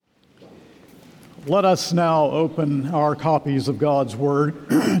Let us now open our copies of God's Word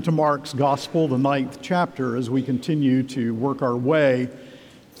to Mark's Gospel, the 9th chapter, as we continue to work our way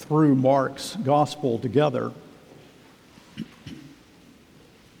through Mark's Gospel together.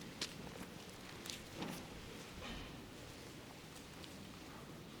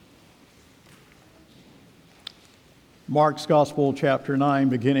 Mark's Gospel, chapter 9,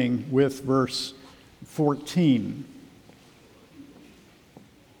 beginning with verse 14.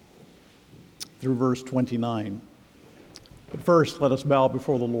 Through verse 29. But first, let us bow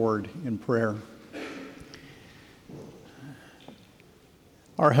before the Lord in prayer.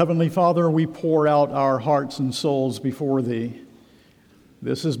 Our Heavenly Father, we pour out our hearts and souls before Thee.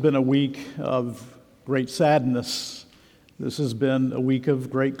 This has been a week of great sadness. This has been a week of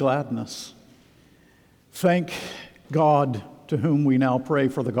great gladness. Thank God, to whom we now pray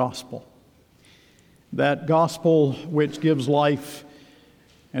for the gospel. That gospel which gives life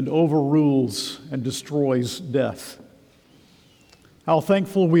and overrules and destroys death. How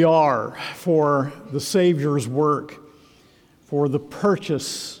thankful we are for the Savior's work, for the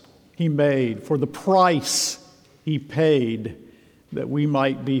purchase He made, for the price He paid, that we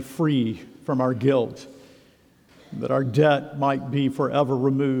might be free from our guilt, that our debt might be forever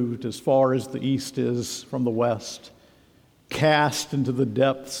removed as far as the east is from the west, cast into the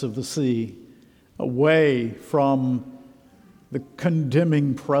depths of the sea, away from the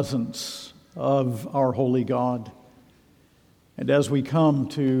condemning presence of our holy God. And as we come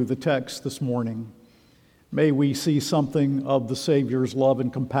to the text this morning, may we see something of the Savior's love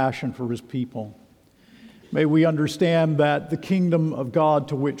and compassion for His people. May we understand that the kingdom of God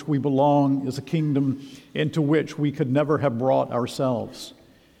to which we belong is a kingdom into which we could never have brought ourselves.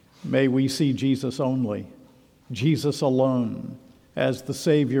 May we see Jesus only, Jesus alone, as the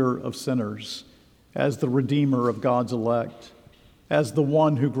Savior of sinners, as the Redeemer of God's elect, as the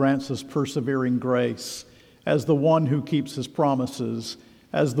one who grants us persevering grace, as the one who keeps His promises,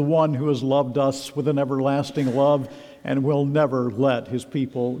 as the one who has loved us with an everlasting love and will never let His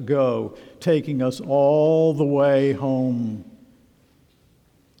people go, taking us all the way home,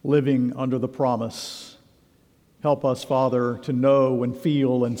 living under the promise. Help us, Father, to know and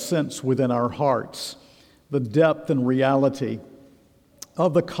feel and sense within our hearts the depth and reality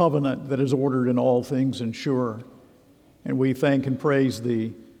of the covenant that is ordered in all things and sure. And we thank and praise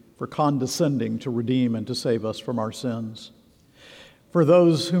Thee for condescending to redeem and to save us from our sins. For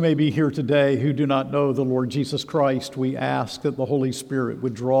those who may be here today who do not know the Lord Jesus Christ, we ask that the Holy Spirit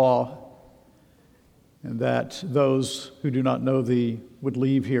would draw, and that those who do not know Thee would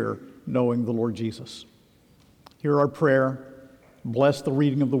leave here knowing the Lord Jesus. Hear our prayer. Bless the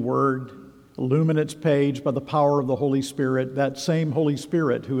reading of the Word. Illumine its page by the power of the Holy Spirit, that same Holy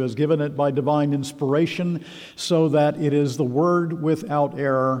Spirit who has given it by divine inspiration so that it is the Word without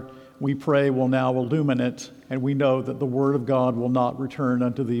error, we pray will now illumine it, and we know that the Word of God will not return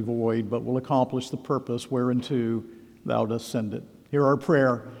unto Thee void, but will accomplish the purpose whereunto Thou dost send it. Hear our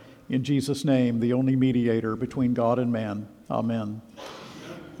prayer in Jesus' name, the only mediator between God and man. Amen.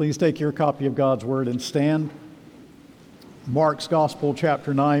 Please take your copy of God's Word and stand. Mark's Gospel,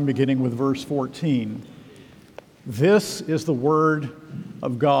 chapter 9, beginning with verse 14. This is the word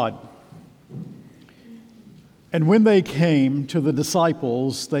of God. And when they came to the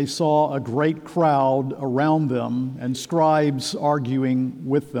disciples, they saw a great crowd around them and scribes arguing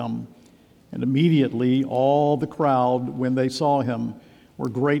with them. And immediately all the crowd, when they saw him, were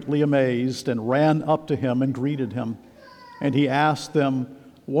greatly amazed and ran up to him and greeted him. And he asked them,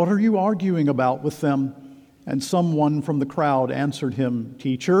 "What are you arguing about with them?" And someone from the crowd answered him,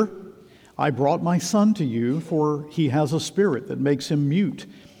 "Teacher, I brought my son to you, for he has a spirit that makes him mute.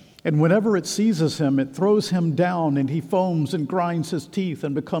 And whenever it seizes him, it throws him down, and he foams and grinds his teeth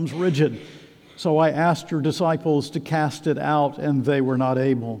and becomes rigid. So I asked your disciples to cast it out, and they were not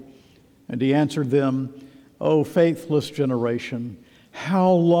able." And he answered them, "O faithless generation,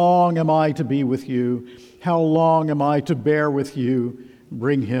 how long am I to be with you? How long am I to bear with you?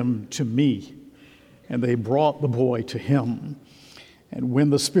 Bring him to me." And they brought the boy to him. And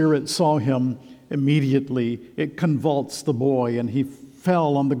when the spirit saw him, immediately it convulsed the boy, and he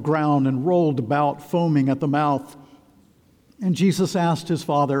fell on the ground and rolled about, foaming at the mouth. And Jesus asked his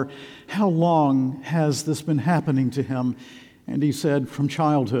father, "How long has this been happening to him?" And he said, "From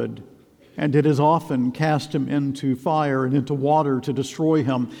childhood. And it has often cast him into fire and into water to destroy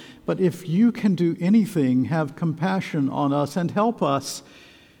him. But if you can do anything, have compassion on us and help us."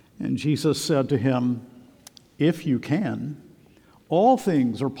 And Jesus said to him, "If you can, all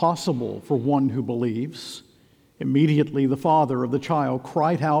things are possible for one who believes." Immediately the father of the child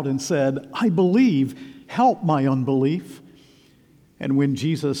cried out and said, "I believe, help my unbelief." And when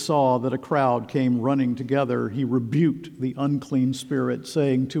Jesus saw that a crowd came running together, he rebuked the unclean spirit,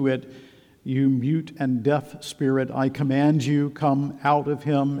 saying to it, "You mute and deaf spirit, I command you, come out of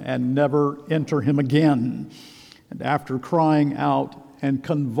him and never enter him again." And after crying out and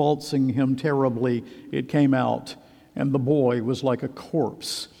convulsing him terribly, it came out, and the boy was like a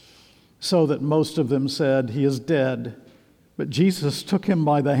corpse, so that most of them said, "He is dead." But Jesus took him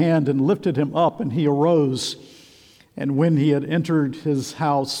by the hand and lifted him up, and he arose. And when he had entered his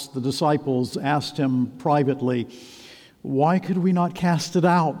house, the disciples asked him privately, "Why could we not cast it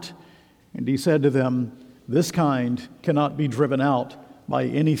out?" And he said to them, "This kind cannot be driven out by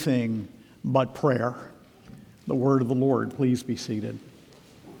anything but prayer." The word of the Lord. Please be seated.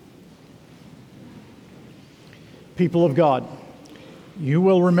 People of God, you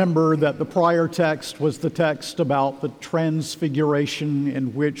will remember that the prior text was the text about the transfiguration,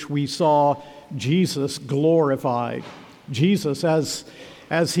 in which we saw Jesus glorified. Jesus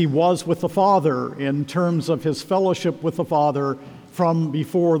as he was with the Father in terms of his fellowship with the Father from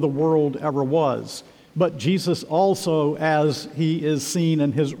before the world ever was. But Jesus also as he is seen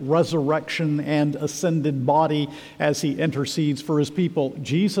in his resurrection and ascended body as he intercedes for his people.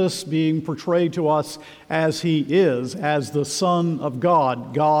 Jesus being portrayed to us as he is, as the Son of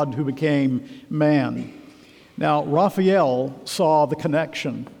God, God who became man. Now, Raphael saw the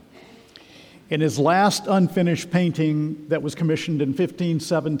connection. In his last unfinished painting that was commissioned in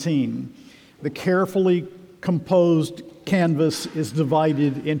 1517, the carefully composed canvas is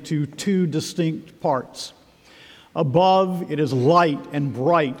divided into two distinct parts. Above, it is light and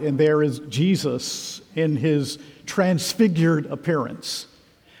bright, and there is Jesus in his transfigured appearance.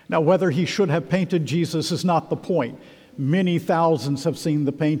 Now, whether he should have painted Jesus is not the point. Many thousands have seen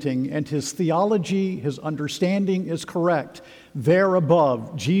the painting, and his theology, his understanding is correct. There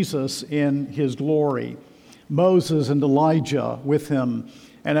above, Jesus in his glory, Moses and Elijah with him,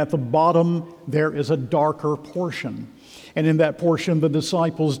 and at the bottom there is a darker portion. And in that portion, the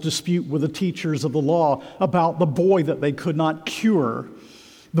disciples dispute with the teachers of the law about the boy that they could not cure.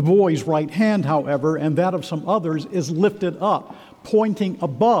 The boy's right hand, however, and that of some others, is lifted up, pointing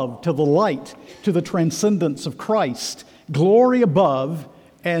above to the light, to the transcendence of Christ, glory above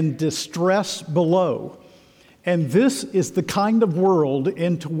and distress below. And this is the kind of world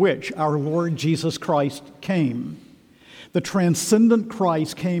into which our Lord Jesus Christ came. The transcendent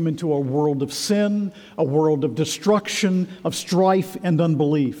Christ came into a world of sin, a world of destruction, of strife and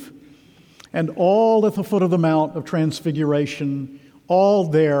unbelief. And all at the foot of the Mount of Transfiguration, all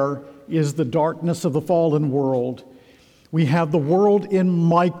there is the darkness of the fallen world. We have the world in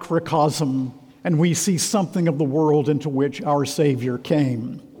microcosm, and we see something of the world into which our Savior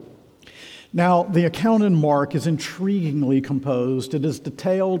came. Now, the account in Mark is intriguingly composed. It is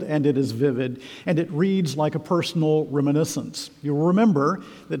detailed and it is vivid, and it reads like a personal reminiscence. You'll remember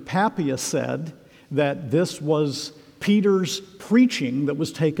that Papias said that this was Peter's preaching that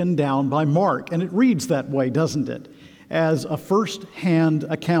was taken down by Mark, and it reads that way, doesn't it? As a first-hand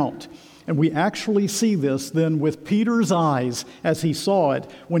account. And we actually see this then with Peter's eyes as he saw it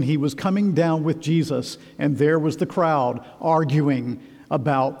when he was coming down with Jesus, and there was the crowd arguing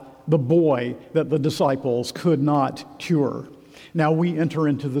about the boy that the disciples could not cure. Now we enter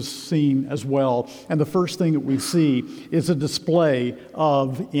into this scene as well, and the first thing that we see is a display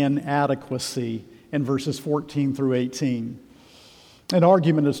of inadequacy in verses 14 through 18. An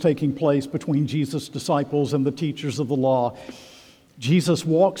argument is taking place between Jesus' disciples and the teachers of the law. Jesus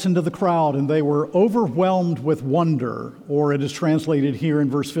walks into the crowd, and they were overwhelmed with wonder, or it is translated here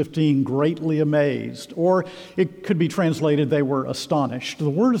in verse 15, greatly amazed, or it could be translated, they were astonished. The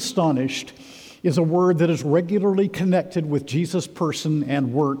word astonished is a word that is regularly connected with Jesus' person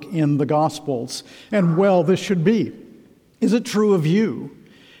and work in the Gospels. And well, this should be. Is it true of you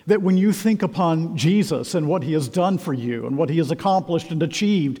that when you think upon Jesus and what he has done for you and what he has accomplished and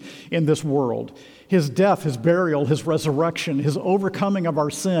achieved in this world, his death, his burial, his resurrection, his overcoming of our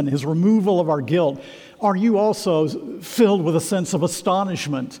sin, his removal of our guilt, are you also filled with a sense of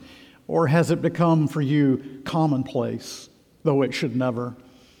astonishment, or has it become for you commonplace, though it should never?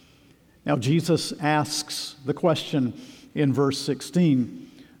 Now, Jesus asks the question in verse 16,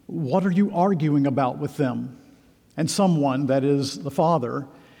 what are you arguing about with them? And someone, that is the Father,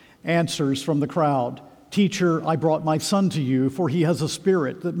 answers from the crowd, Teacher, I brought my son to you, for he has a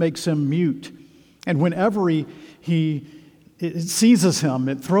spirit that makes him mute. And whenever it seizes him,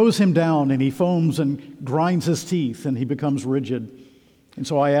 it throws him down, and he foams and grinds his teeth, and he becomes rigid. And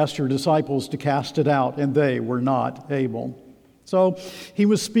so I asked your disciples to cast it out, and they were not able. So he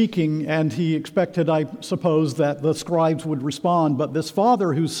was speaking, and he expected, I suppose, that the scribes would respond. But this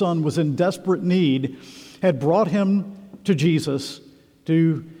father, whose son was in desperate need, had brought him to Jesus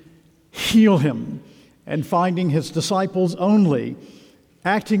to heal him, and finding his disciples only,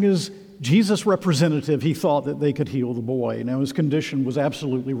 acting as Jesus' representative, he thought that they could heal the boy. Now, his condition was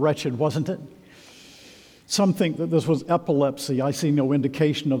absolutely wretched, wasn't it? Some think that this was epilepsy. I see no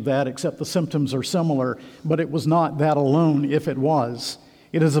indication of that, except the symptoms are similar, but it was not that alone if it was.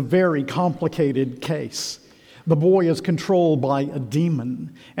 It is a very complicated case. The boy is controlled by a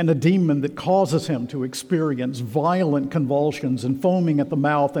demon, and a demon that causes him to experience violent convulsions and foaming at the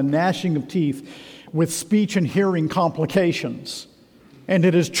mouth and gnashing of teeth with speech and hearing complications. And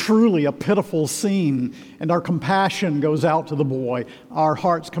it is truly a pitiful scene, and our compassion goes out to the boy. Our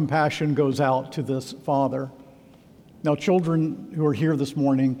heart's compassion goes out to this father. Now, children who are here this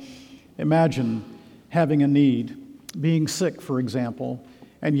morning, imagine having a need, being sick, for example,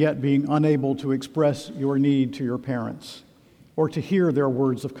 and yet being unable to express your need to your parents or to hear their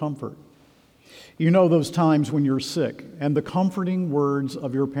words of comfort. You know those times when you're sick, and the comforting words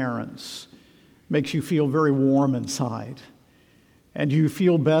of your parents makes you feel very warm inside. And you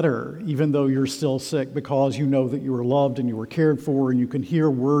feel better even though you're still sick, because you know that you were loved and you were cared for, and you can hear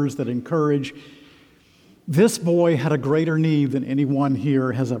words that encourage. This boy had a greater need than anyone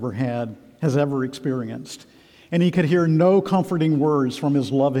here has ever experienced. And he could hear no comforting words from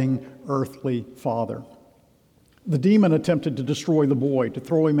his loving earthly father. The demon attempted to destroy the boy, to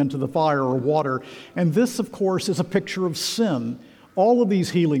throw him into the fire or water. And this, of course, is a picture of sin. All of these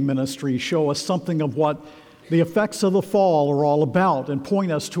healing ministries show us something of what the effects of the fall are all about and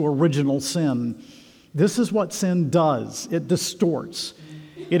point us to original sin. This is what sin does. It distorts.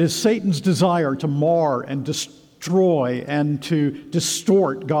 It is Satan's desire to mar and destroy and to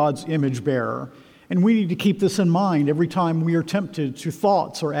distort God's image bearer. And we need to keep this in mind every time we are tempted to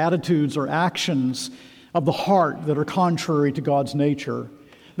thoughts or attitudes or actions of the heart that are contrary to God's nature,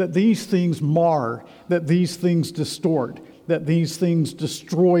 that these things mar, that these things distort, that these things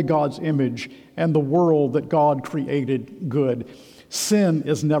destroy God's image and the world that God created good. Sin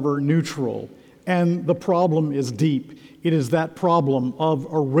is never neutral, and the problem is deep. It is that problem of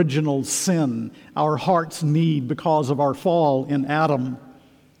original sin, our heart's need because of our fall in Adam.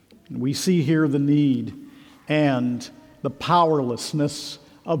 We see here the need and the powerlessness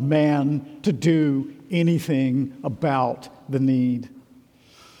of man to do anything about the need.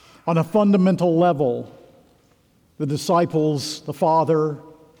 On a fundamental level, the disciples, the father,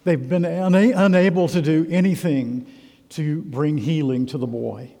 they've been unable to do anything to bring healing to the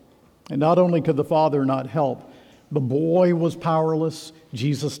boy. And not only could the father not help, the boy was powerless.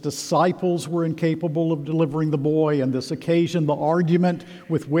 Jesus' disciples were incapable of delivering the boy. And this occasion, the argument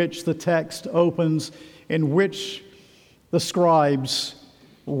with which the text opens, in which the scribes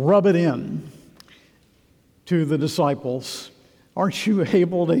rub it in to the disciples. Aren't you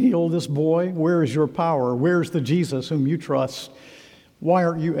able to heal this boy? Where is your power? Where's the Jesus whom you trust? Why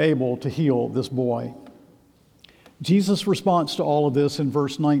aren't you able to heal this boy? Jesus' response to all of this in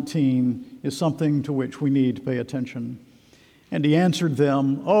verse 19 is something to which we need to pay attention. And he answered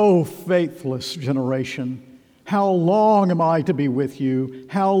them, "O faithless generation, how long am I to be with you?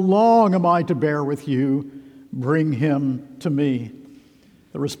 How long am I to bear with you? Bring him to me."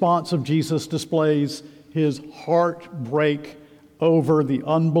 The response of Jesus displays his heartbreak over the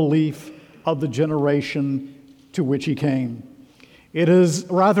unbelief of the generation to which he came. It is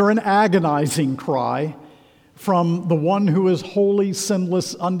rather an agonizing cry from the one who is holy,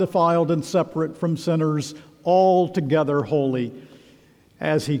 sinless, undefiled, and separate from sinners, altogether holy,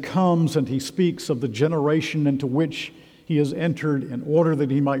 as he comes and he speaks of the generation into which he has entered in order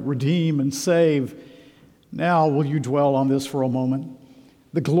that he might redeem and save. Now, will you dwell on this for a moment?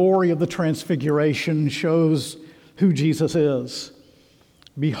 The glory of the transfiguration shows who Jesus is.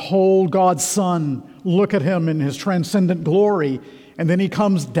 Behold God's Son. Look at him in his transcendent glory. And then he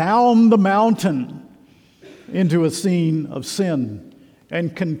comes down the mountain into a scene of sin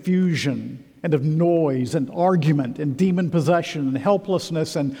and confusion and of noise and argument and demon possession and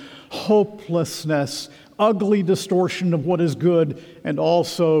helplessness and hopelessness, ugly distortion of what is good, and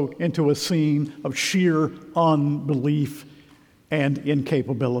also into a scene of sheer unbelief and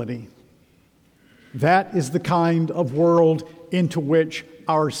incapability. That is the kind of world into which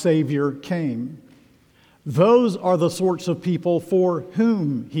our Savior came. Those are the sorts of people for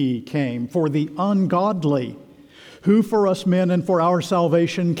whom he came, for the ungodly, who for us men and for our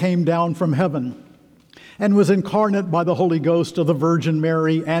salvation came down from heaven and was incarnate by the Holy Ghost of the Virgin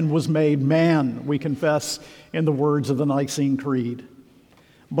Mary and was made man, we confess in the words of the Nicene Creed.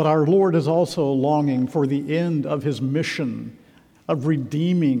 But our Lord is also longing for the end of his mission of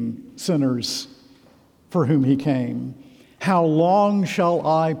redeeming sinners for whom he came. How long shall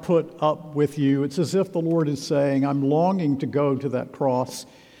I put up with you? It's as if the Lord is saying, I'm longing to go to that cross,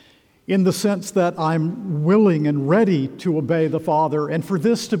 in the sense that I'm willing and ready to obey the Father, and for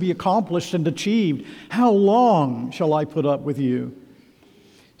this to be accomplished and achieved, how long shall I put up with you?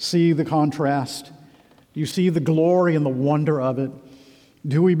 See the contrast. Do you see the glory and the wonder of it?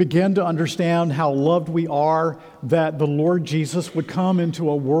 Do we begin to understand how loved we are that the Lord Jesus would come into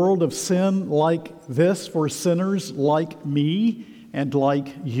a world of sin like this for sinners like me and like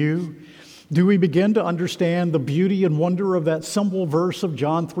you? Do we begin to understand the beauty and wonder of that simple verse of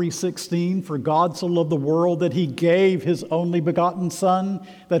John 3:16, for God so loved the world that he gave his only begotten Son,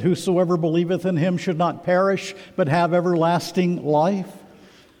 that whosoever believeth in him should not perish, but have everlasting life?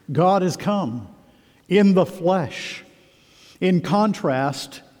 God has come in the flesh. In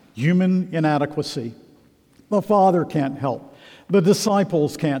contrast, human inadequacy. The Father can't help. The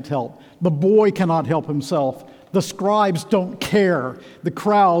disciples can't help. The boy cannot help himself. The scribes don't care. The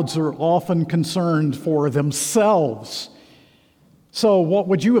crowds are often concerned for themselves. So what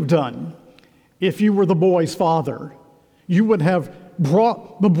would you have done if you were the boy's father? You would have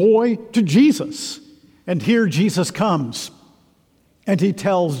brought the boy to Jesus. And here Jesus comes, and he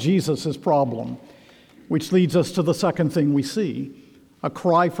tells Jesus his problem, which leads us to the second thing we see, a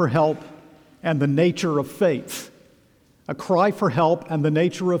cry for help and the nature of faith. A cry for help and the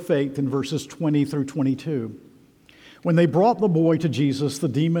nature of faith in verses 20 through 22. When they brought the boy to Jesus, the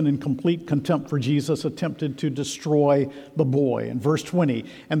demon, in complete contempt for Jesus, attempted to destroy the boy. In verse 20,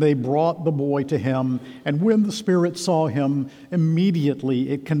 and they brought the boy to him, and when the spirit saw him, immediately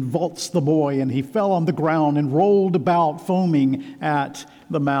it convulsed the boy, and he fell on the ground and rolled about, foaming at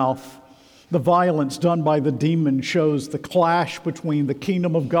the mouth. The violence done by the demon shows the clash between the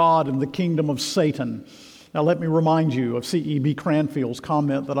kingdom of God and the kingdom of Satan. Now let me remind you of C.E.B. Cranfield's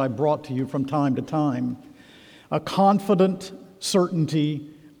comment that I brought to you from time to time. A confident certainty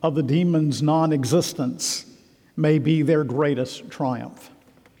of the demon's non-existence may be their greatest triumph.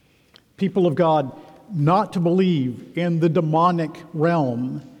 People of God, not to believe in the demonic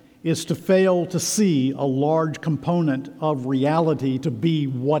realm is to fail to see a large component of reality to be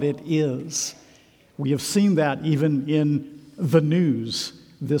what it is. We have seen that even in the news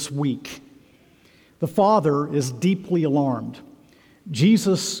this week. The Father is deeply alarmed.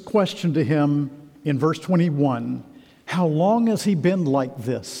 Jesus' question to him in verse 21, how long has he been like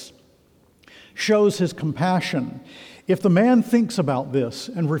this? Shows his compassion. If the man thinks about this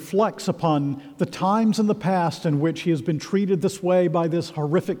and reflects upon the times in the past in which he has been treated this way by this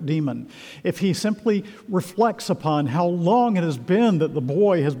horrific demon, if he simply reflects upon how long it has been that the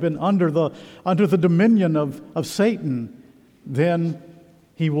boy has been under the dominion of Satan, then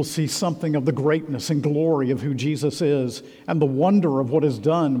he will see something of the greatness and glory of who Jesus is and the wonder of what is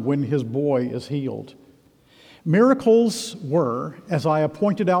done when his boy is healed. Miracles were, as I have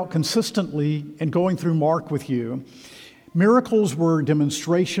pointed out consistently in going through Mark with you, miracles were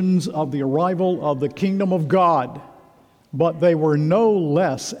demonstrations of the arrival of the kingdom of God, but they were no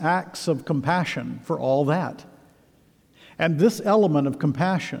less acts of compassion for all that. And this element of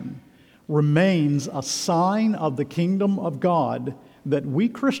compassion remains a sign of the kingdom of God that we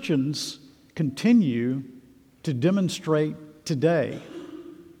Christians continue to demonstrate today.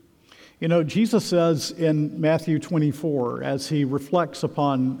 You know, Jesus says in Matthew 24, as he reflects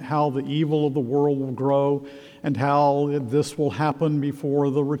upon how the evil of the world will grow and how this will happen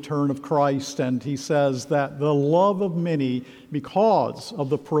before the return of Christ, and he says that the love of many, because of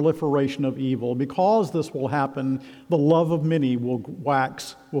the proliferation of evil, because this will happen, the love of many will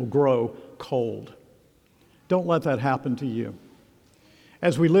grow cold. Don't let that happen to you.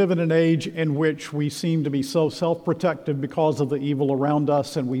 As we live in an age in which we seem to be so self-protective because of the evil around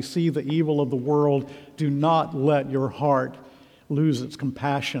us and we see the evil of the world, do not let your heart lose its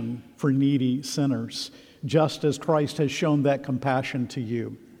compassion for needy sinners, just as Christ has shown that compassion to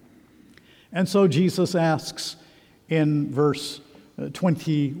you. And so Jesus asks in verse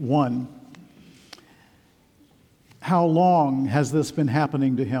 21, how long has this been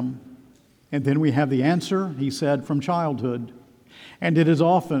happening to him? And then we have the answer. He said, from childhood. And it has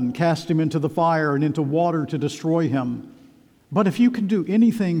often cast him into the fire and into water to destroy him. But if you can do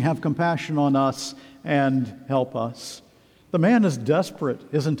anything, have compassion on us and help us. The man is desperate,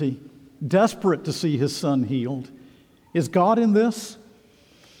 isn't he? Desperate to see his son healed. Is God in this?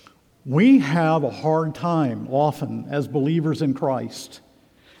 We have a hard time often as believers in Christ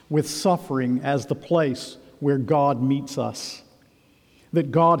with suffering as the place where God meets us. That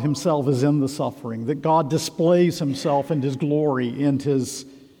God himself is in the suffering, that God displays himself and his glory in his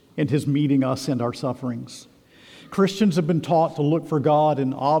meeting us and our sufferings. Christians have been taught to look for God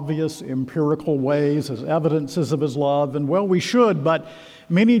in obvious, empirical ways as evidences of his love, and well, we should, but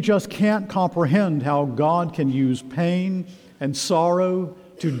many just can't comprehend how God can use pain and sorrow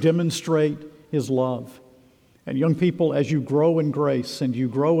to demonstrate his love. And young people, as you grow in grace and you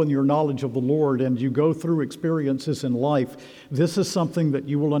grow in your knowledge of the Lord and you go through experiences in life, this is something that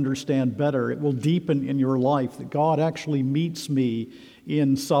you will understand better. It will deepen in your life that God actually meets me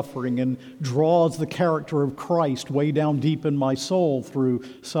in suffering and draws the character of Christ way down deep in my soul through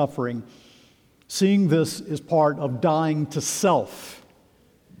suffering. Seeing this is part of dying to self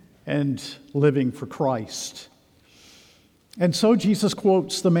and living for Christ. And so Jesus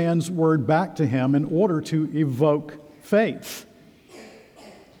quotes the man's word back to him in order to evoke faith.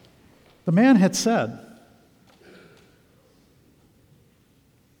 The man had said,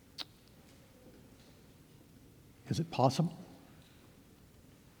 "Is it possible?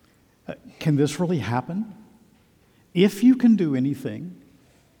 Can this really happen? If you can do anything."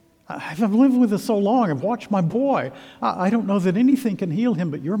 I've lived with this so long. I've watched my boy. I don't know that anything can heal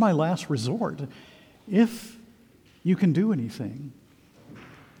him, but you're my last resort. If you can do anything.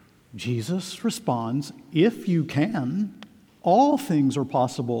 Jesus responds, if you can, all things are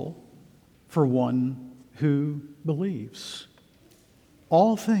possible for one who believes.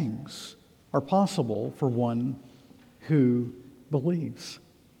 All things are possible for one who believes.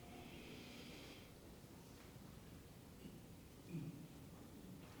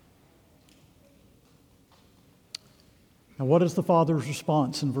 Now, what is the father's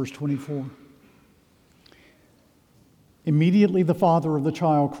response in verse 24? Immediately the father of the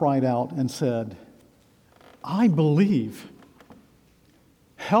child cried out and said, "I believe.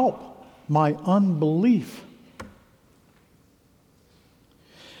 Help my unbelief."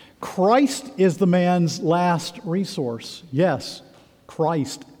 Christ is the man's last resource. Yes,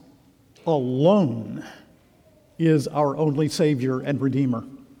 Christ alone is our only Savior and Redeemer.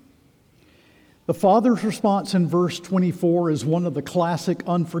 The Father's response in verse 24 is one of the classic,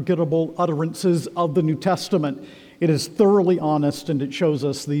 unforgettable utterances of the New Testament. It is thoroughly honest, and it shows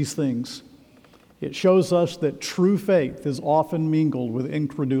us these things. It shows us that true faith is often mingled with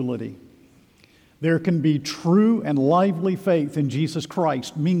incredulity. There can be true and lively faith in Jesus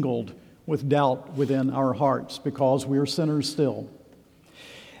Christ mingled with doubt within our hearts because we are sinners still.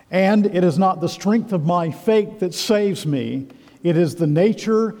 And it is not the strength of my faith that saves me. It is the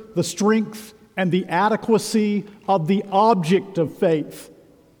nature, the strength, and the adequacy of the object of faith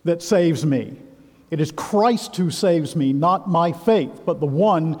that saves me. It is Christ who saves me, not my faith, but the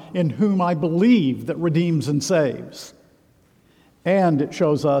one in whom I believe that redeems and saves. And it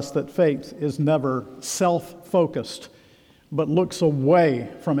shows us that faith is never self-focused, but looks away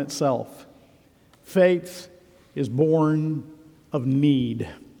from itself. Faith is born of need.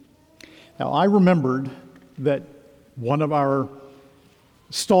 Now, I remembered that one of our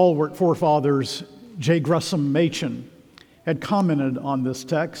stalwart forefathers, J. Gresham Machen, had commented on this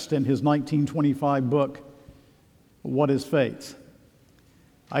text in his 1925 book, What is Faith?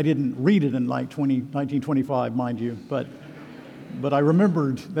 I didn't read it in 1925, mind you, but I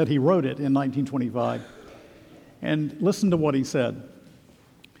remembered that he wrote it in 1925. And listen to what he said.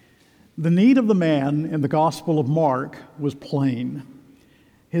 The need of the man in the Gospel of Mark was plain.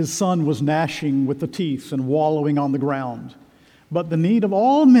 His son was gnashing with the teeth and wallowing on the ground. But the need of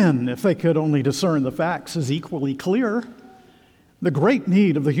all men, if they could only discern the facts, is equally clear. The great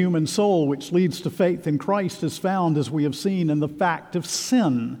need of the human soul, which leads to faith in Christ, is found, as we have seen, in the fact of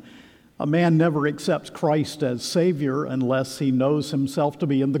sin. A man never accepts Christ as Savior unless he knows himself to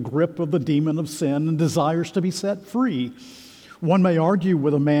be in the grip of the demon of sin and desires to be set free. One may argue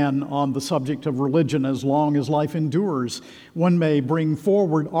with a man on the subject of religion as long as life endures. One may bring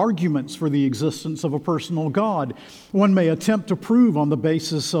forward arguments for the existence of a personal God. One may attempt to prove on the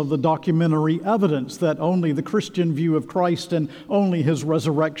basis of the documentary evidence that only the Christian view of Christ and only his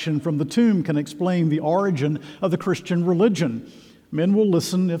resurrection from the tomb can explain the origin of the Christian religion. Men will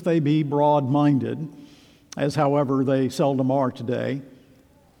listen if they be broad-minded, as however they seldom are today.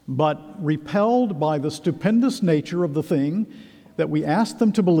 But repelled by the stupendous nature of the thing that we ask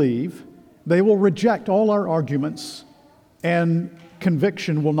them to believe, they will reject all our arguments and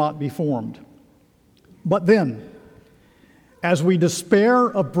conviction will not be formed. But then, as we despair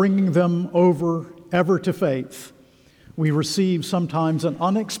of bringing them over ever to faith, we receive sometimes an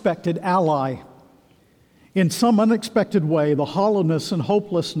unexpected ally. In some unexpected way, the hollowness and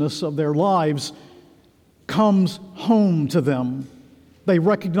hopelessness of their lives comes home to them. They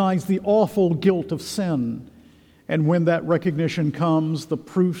recognize the awful guilt of sin, And when that recognition comes, the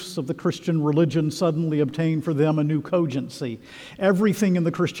proofs of the Christian religion suddenly obtain for them a new cogency. Everything in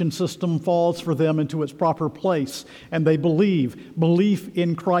the Christian system falls for them into its proper place, and they believe. Belief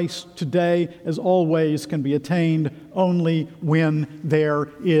in Christ today, as always, can be attained only when there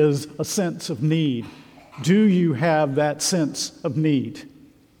is a sense of need. Do you have that sense of need?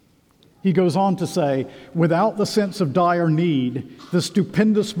 He goes on to say, without the sense of dire need, the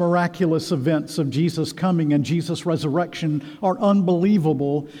stupendous miraculous events of Jesus' coming and Jesus' resurrection are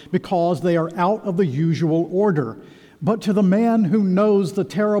unbelievable because they are out of the usual order. But to the man who knows the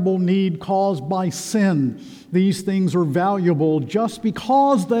terrible need caused by sin, these things are valuable just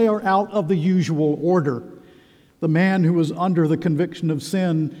because they are out of the usual order. The man who is under the conviction of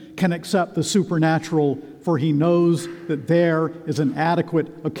sin can accept the supernatural, for he knows that there is an adequate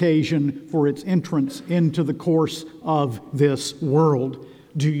occasion for its entrance into the course of this world.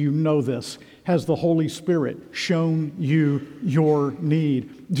 Do you know this? Has the Holy Spirit shown you your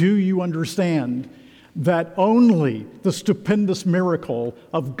need? Do you understand that only the stupendous miracle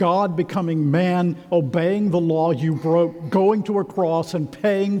of God becoming man, obeying the law you broke, going to a cross and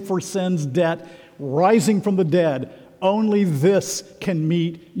paying for sin's debt, rising from the dead, only this can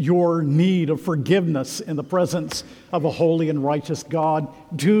meet your need of forgiveness in the presence of a holy and righteous God?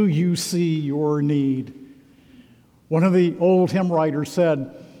 Do you see your need? One of the old hymn writers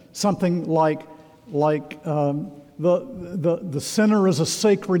said something like the sinner is a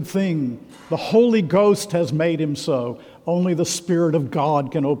sacred thing. The Holy Ghost has made him so. Only the Spirit of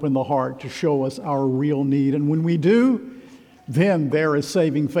God can open the heart to show us our real need. And when we do, then there is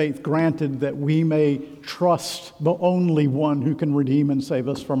saving faith granted that we may trust the only one who can redeem and save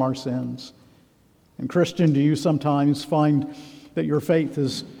us from our sins. And Christian, do you sometimes find that your faith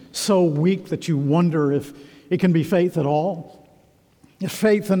is so weak that you wonder if it can be faith at all? If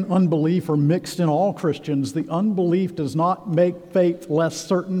faith and unbelief are mixed in all Christians, the unbelief does not make faith less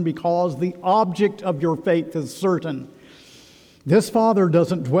certain because the object of your faith is certain. This father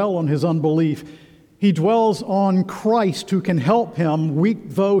doesn't dwell on his unbelief. He dwells on Christ who can help him, weak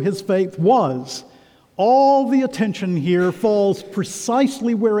though his faith was. All the attention here falls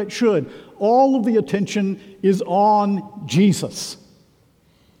precisely where it should. All of the attention is on Jesus,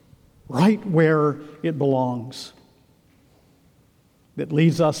 right where it belongs. That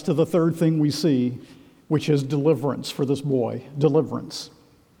leads us to the third thing we see, which is deliverance for this boy. Deliverance.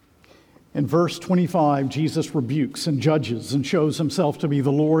 In verse 25, Jesus rebukes and judges and shows himself to be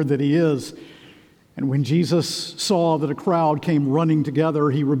the Lord that he is. And when Jesus saw that a crowd came running together,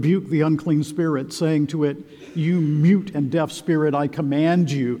 he rebuked the unclean spirit, saying to it, "You mute and deaf spirit, I command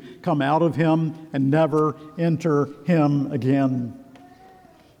you, come out of him and never enter him again."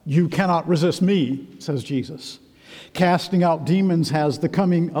 You cannot resist me, says Jesus. Casting out demons has the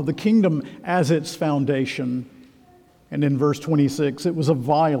coming of the kingdom as its foundation. And in verse 26, it was a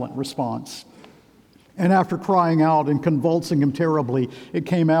violent response. And after crying out and convulsing him terribly, it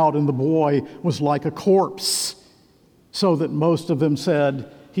came out, and the boy was like a corpse, so that most of them said,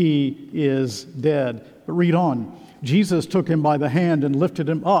 "He is dead." But read on. Jesus took him by the hand and lifted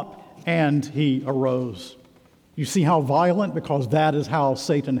him up, and he arose. You see how violent? Because that is how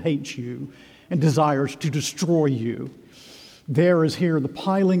Satan hates you and desires to destroy you. There is here the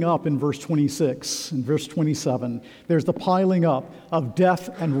piling up in verse 26 and verse 27. There's the piling up of death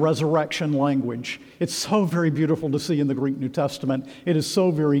and resurrection language. It's so very beautiful to see in the Greek New Testament. It is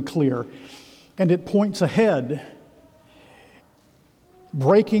so very clear. And it points ahead.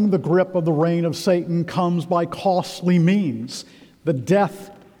 Breaking the grip of the reign of Satan comes by costly means. The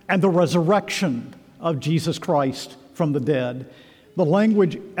death and the resurrection of Jesus Christ from the dead. The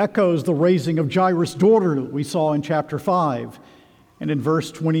language echoes the raising of Jairus' daughter that we saw in chapter 5. And in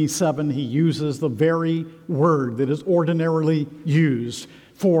verse 27, he uses the very word that is ordinarily used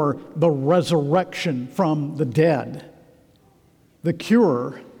for the resurrection from the dead. The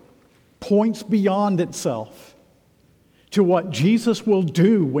cure points beyond itself to what Jesus will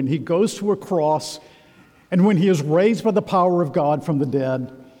do when he goes to a cross and when he is raised by the power of God from the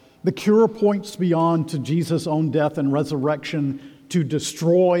dead. The cure points beyond to Jesus' own death and resurrection to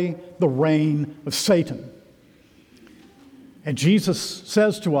destroy the reign of Satan. And Jesus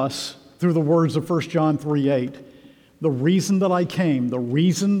says to us through the words of 1 John 3:8, the reason that I came, the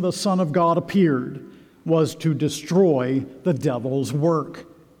reason the Son of God appeared, was to destroy the devil's work.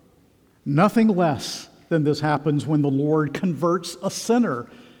 Nothing less than this happens when the Lord converts a sinner.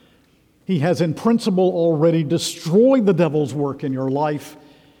 He has in principle already destroyed the devil's work in your life,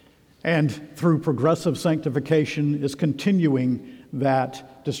 and through progressive sanctification is continuing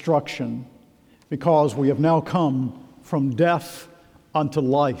that destruction, because we have now come from death unto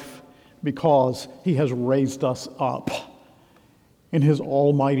life. because he has raised us up in his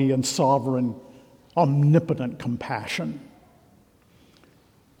almighty and sovereign, omnipotent compassion.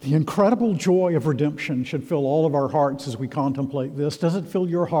 The incredible joy of redemption should fill all of our hearts as we contemplate this. Does it fill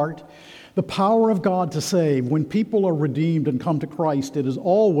your heart? The power of God to save. When people are redeemed and come to Christ, it is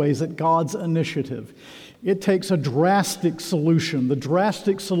always at God's initiative. It takes a drastic solution, the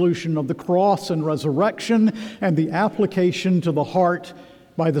drastic solution of the cross and resurrection, and the application to the heart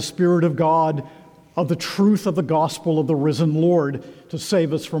by the Spirit of God of the truth of the gospel of the risen Lord to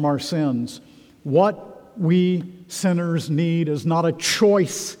save us from our sins. What we sinners need is not a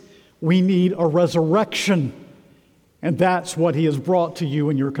choice. We need a resurrection. And that's what he has brought to you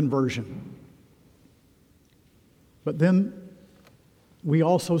in your conversion. But then we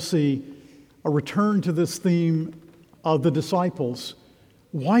also see a return to this theme of the disciples.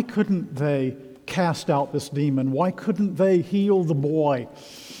 Why couldn't they cast out this demon? Why couldn't they heal the boy?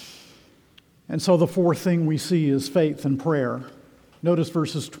 And so the fourth thing we see is faith and prayer. Notice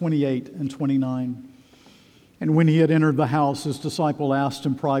verses 28 and 29. And when he had entered the house, his disciple asked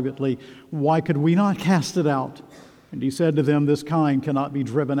him privately, "Why could we not cast it out?" And he said to them, "This kind cannot be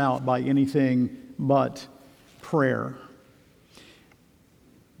driven out by anything but prayer."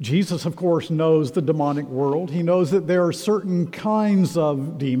 Jesus, of course, knows the demonic world. He knows that there are certain kinds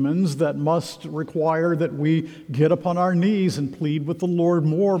of demons that must require that we get upon our knees and plead with the Lord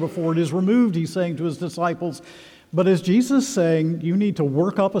more before it is removed, he's saying to his disciples. But is Jesus saying you need to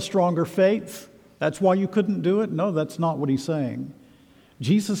work up a stronger faith? That's why you couldn't do it? No, that's not what he's saying.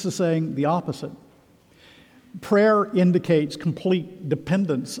 Jesus is saying the opposite. Prayer indicates complete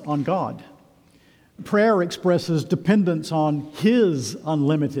dependence on God. Prayer expresses dependence on his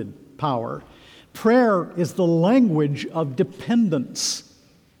unlimited power. Prayer is the language of dependence.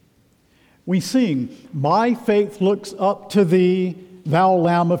 We sing, "My faith looks up to thee, thou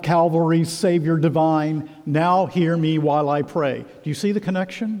Lamb of Calvary, Savior divine. Now hear me while I pray." Do you see the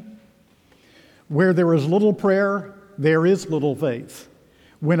connection? Where there is little prayer, there is little faith.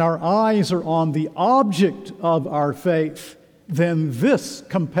 When our eyes are on the object of our faith, then this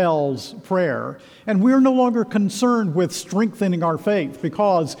compels prayer. And we're no longer concerned with strengthening our faith,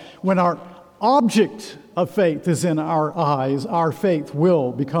 because when our object of faith is in our eyes, our faith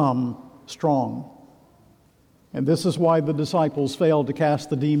will become strong. And this is why the disciples failed to cast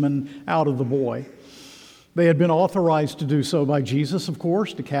the demon out of the boy. They had been authorized to do so by Jesus, of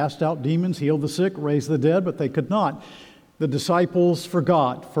course, to cast out demons, heal the sick, raise the dead, but they could not. The disciples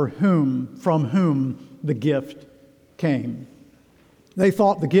forgot from whom the gift came. They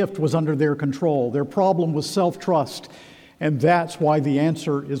thought the gift was under their control. Their problem was self-trust, and that's why the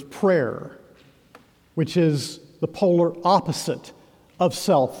answer is prayer, which is the polar opposite of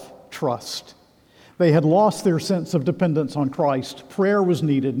self-trust. They had lost their sense of dependence on Christ. Prayer was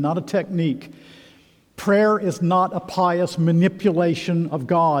needed, not a technique. Prayer is not a pious manipulation of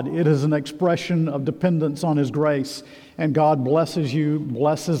God. It is an expression of dependence on his grace. And God blesses you,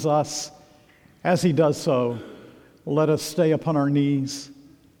 blesses us. As he does so, let us stay upon our knees,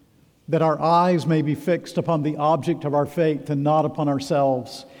 that our eyes may be fixed upon the object of our faith and not upon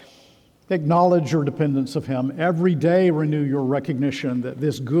ourselves. Acknowledge your dependence of him. Every day renew your recognition that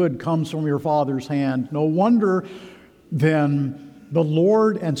this good comes from your Father's hand. No wonder, then, the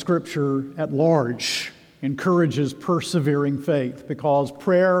Lord and Scripture at large encourages persevering faith, because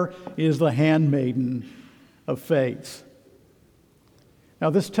prayer is the handmaiden of faith. Now,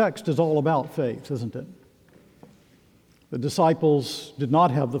 this text is all about faith, isn't it? The disciples did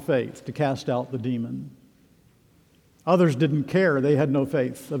not have the faith to cast out the demon. Others didn't care. They had no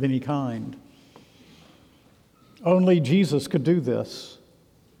faith of any kind. Only Jesus could do this.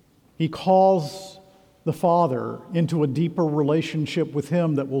 He calls the Father into a deeper relationship with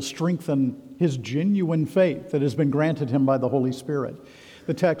him that will strengthen his genuine faith that has been granted him by the Holy Spirit.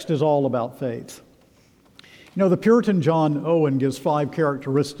 The text is all about faith. You know, the Puritan John Owen gives 5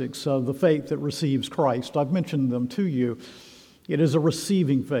 characteristics of the faith that receives Christ. I've mentioned them to you. It is a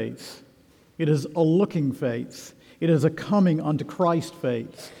receiving faith. It is a looking faith. It is a coming unto Christ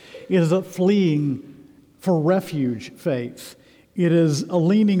faith. It is a fleeing for refuge faith. It is a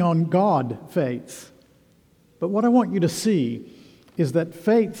leaning on God faith. But what I want you to see is that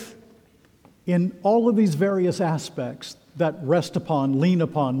faith in all of these various aspects that rest upon, lean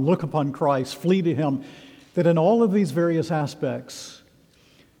upon, look upon Christ, flee to him, that in all of these various aspects,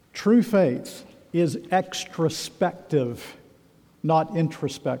 true faith is extrospective, not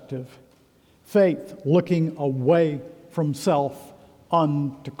introspective. Faith looking away from self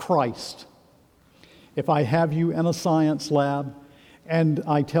unto Christ. If I have you in a science lab and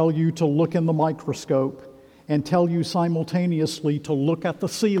I tell you to look in the microscope and tell you simultaneously to look at the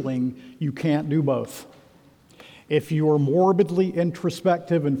ceiling. You can't do both. If you are morbidly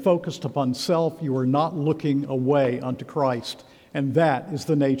introspective and focused upon self, you are not looking away unto Christ. And that is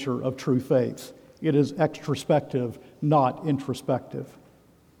the nature of true faith. It is extrospective, not introspective.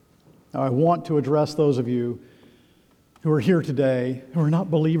 Now, I want to address those of you who are here today who are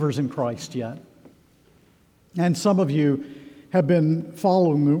not believers in Christ yet. And some of you have been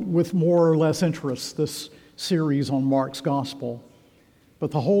following with more or less interest this series on Mark's Gospel. But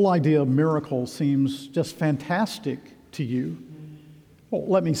the whole idea of miracles seems just fantastic to you. Well,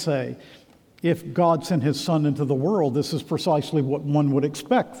 let me say, if God sent his Son into the world, this is precisely what one would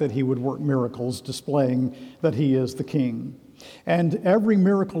expect, that he would work miracles displaying that he is the King. And every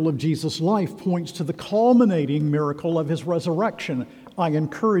miracle of Jesus' life points to the culminating miracle of his resurrection. I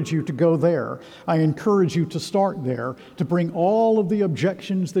encourage you to go there. I encourage you to start there, to bring all of the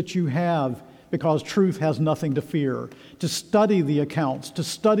objections that you have, because truth has nothing to fear, to study the accounts, to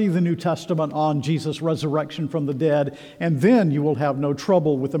study the New Testament on Jesus' resurrection from the dead, and then you will have no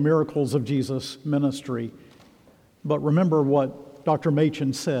trouble with the miracles of Jesus' ministry. But remember what Dr.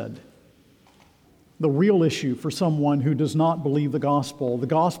 Machen said. The real issue for someone who does not believe the gospel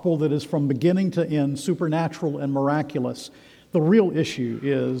that is from beginning to end supernatural and miraculous, the real issue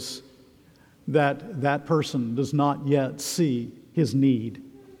is that that person does not yet see his need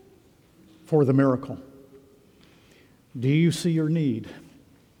for the miracle. Do you see your need?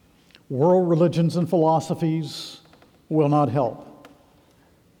 World religions and philosophies will not help.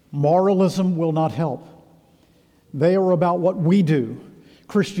 Moralism will not help. They are about what we do.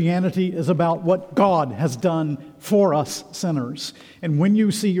 Christianity is about what God has done for us sinners. And when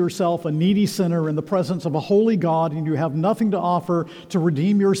you see yourself a needy sinner in the presence of a holy God and you have nothing to offer to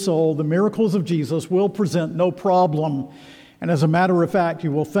redeem your soul, the miracles of Jesus will present no problem. And as a matter of fact,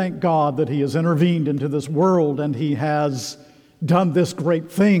 you will thank God that he has intervened into this world and he has done this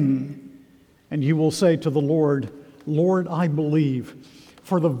great thing. And you will say to the Lord, Lord, I believe.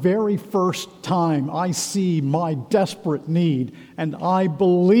 For the very first time, I see my desperate need, and I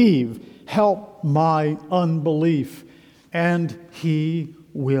believe. Help my unbelief. And he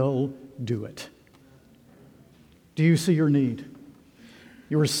will do it. Do you see your need?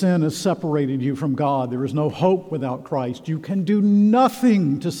 Your sin has separated you from God. There is no hope without Christ. You can do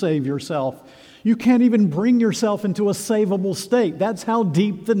nothing to save yourself. You can't even bring yourself into a savable state. That's how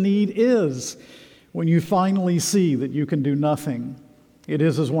deep the need is. When you finally see that you can do nothing, it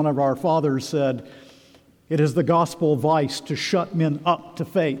is, as one of our fathers said, it is the gospel vice to shut men up to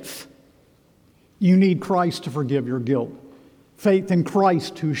faith. You need Christ to forgive your guilt. Faith in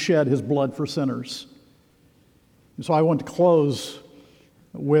Christ who shed his blood for sinners. And so I want to close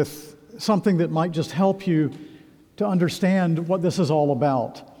with something that might just help you to understand what this is all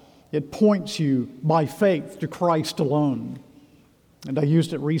about. It points you by faith to Christ alone. And I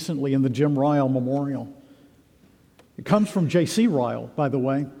used it recently in the Jim Ryle Memorial. It comes from J.C. Ryle, by the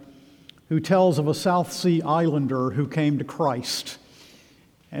way, who tells of a South Sea Islander who came to Christ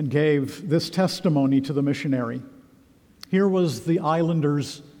and gave this testimony to the missionary. Here was the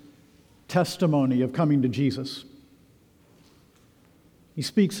islander's testimony of coming to Jesus. He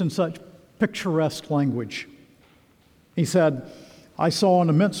speaks in such picturesque language. He said, I saw an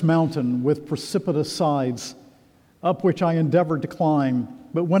immense mountain with precipitous sides, up which I endeavored to climb.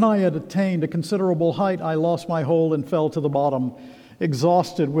 But when I had attained a considerable height, I lost my hold and fell to the bottom.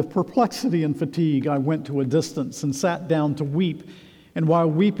 Exhausted with perplexity and fatigue, I went to a distance and sat down to weep. And while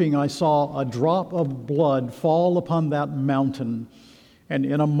weeping, I saw a drop of blood fall upon that mountain, and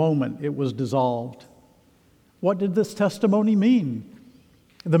in a moment it was dissolved. What did this testimony mean?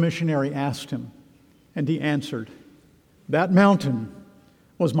 The missionary asked him, and he answered, that mountain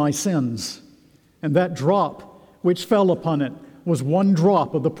was my sins, and that drop which fell upon it was one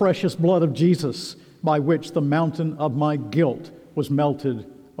drop of the precious blood of Jesus, by which the mountain of my guilt was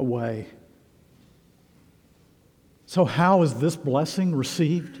melted away. So how is this blessing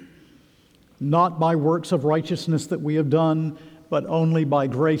received? Not by works of righteousness that we have done, but only by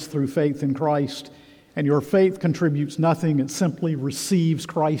grace through faith in Christ. And your faith contributes nothing. It simply receives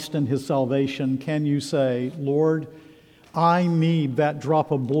Christ and his salvation. Can you say, Lord, I need that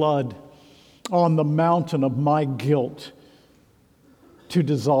drop of blood on the mountain of my guilt to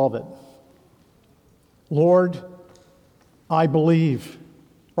dissolve it? Lord, I believe.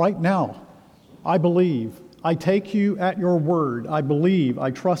 Right now, I believe. I take you at your word. I believe,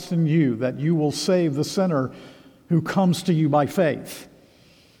 I trust in you that you will save the sinner who comes to you by faith.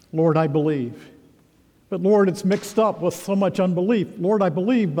 Lord, I believe. But Lord, it's mixed up with so much unbelief. Lord, I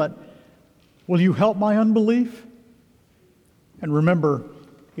believe, but will you help my unbelief? And remember,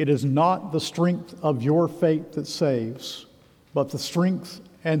 It is not the strength of your faith that saves, but the strength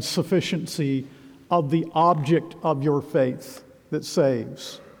and sufficiency of the object of your faith that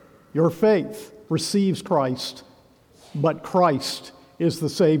saves. Your faith receives Christ, but Christ is the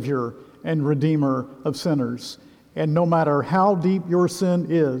Savior and Redeemer of sinners. And no matter how deep your sin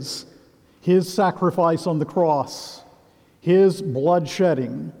is, His sacrifice on the cross, His blood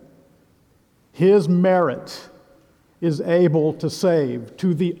shedding, His merit is able to save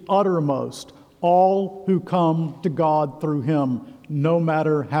to the uttermost all who come to God through Him, no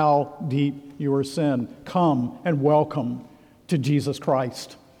matter how deep your sin. Come and welcome to Jesus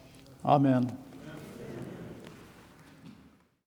Christ. Amen.